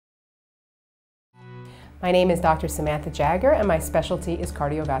My name is Dr. Samantha Jagger, and my specialty is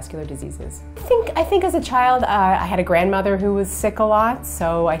cardiovascular diseases. I think as a child, I had a grandmother who was sick a lot,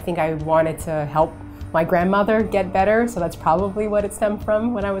 so I think I wanted to help my grandmother get better, so that's probably what it stemmed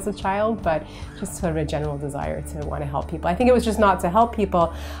from when I was a child, but just sort of a general desire to want to help people. I think it was just not to help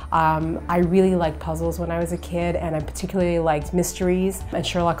people. I really liked puzzles when I was a kid, and I particularly liked mysteries, and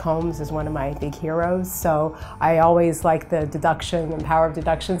Sherlock Holmes is one of my big heroes, so I always liked the deduction and power of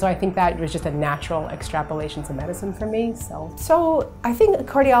deduction, so I think that was just a natural extrapolation to medicine for me. So I think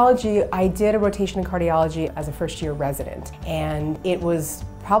cardiology, I did a rotation in cardiology as a first-year resident, and it was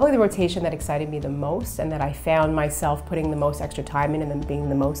probably the rotation that excited me the most and that I found myself putting the most extra time in and being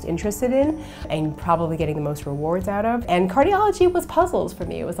the most interested in and probably getting the most rewards out of. And cardiology was puzzles for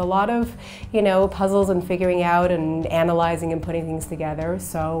me. It was a lot of, puzzles and figuring out and analyzing and putting things together.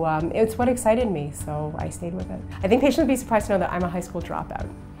 So it's what excited me, so I stayed with it. I think patients would be surprised to know that I'm a high school dropout.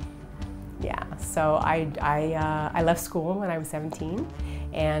 Yeah, so I left school when I was 17.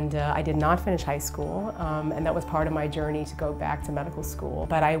 And I did not finish high school, and that was part of my journey to go back to medical school.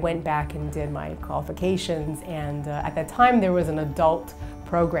 But I went back and did my qualifications, and at that time there was an adult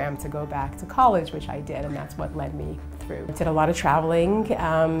program to go back to college, which I did, and that's what led me through. I did a lot of traveling,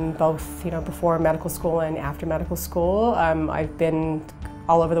 both before medical school and after medical school. I've been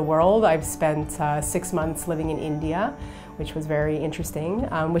all over the world. I've spent 6 months living in India, which was very interesting,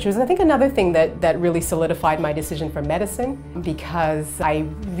 which was, I think, another thing that really solidified my decision for medicine, because I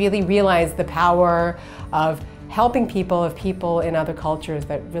really realized the power of helping people in other cultures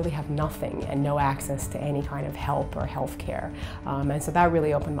that really have nothing and no access to any kind of help or health care. And so that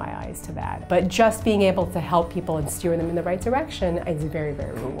really opened my eyes to that. But just being able to help people and steer them in the right direction is very,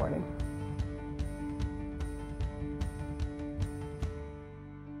 very rewarding.